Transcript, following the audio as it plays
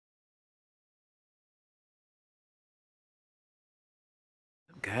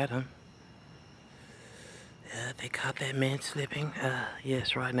Got him. They caught that man slipping.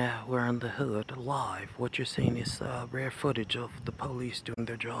 Yes, right now we're on the hood, live. What you're seeing is rare footage of the police doing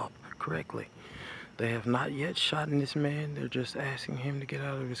their job correctly. They have not yet shot this man. They're just asking him to get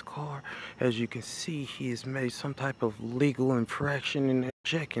out of his car. As you can see, he has made some type of legal infraction and they're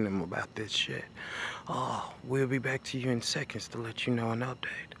checking him about this shit. Oh, we'll be back to you in seconds to let you know an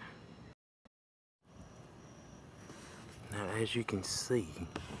update. Now, as you can see,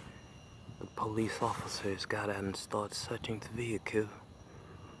 the police officers got out and started searching the vehicle.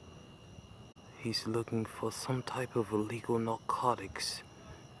 He's looking for some type of illegal narcotics.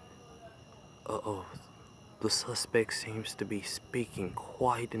 Uh-oh. The suspect seems to be speaking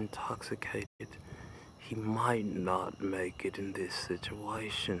quite intoxicated. He might not make it in this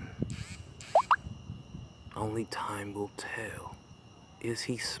situation. Only time will tell. Is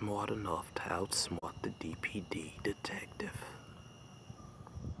he smart enough to outsmart the DPD detective?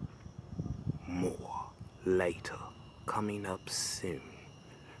 More later, coming up soon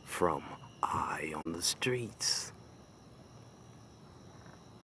from Eye on the Streets.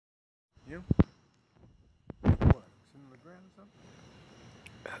 You? What? Sitting on the ground or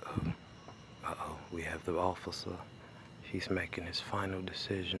something? Uh-oh, we have the officer. He's making his final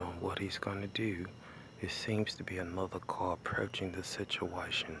decision on what he's gonna do. There seems to be another car approaching the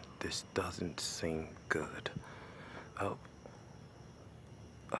situation. This doesn't seem good. Oh,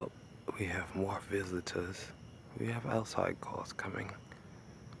 we have more visitors. We have outside calls coming.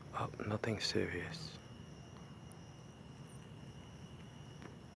 Oh, nothing serious.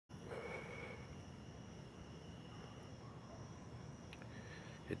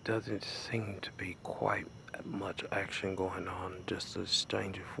 It doesn't seem to be quite much action going on, just a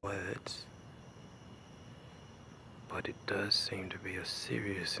exchange of words. But it does seem to be a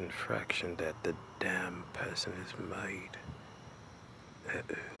serious infraction that the damn person has made.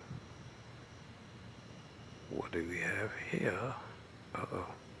 What do we have here? Uh-oh.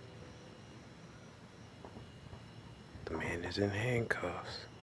 The man is in handcuffs.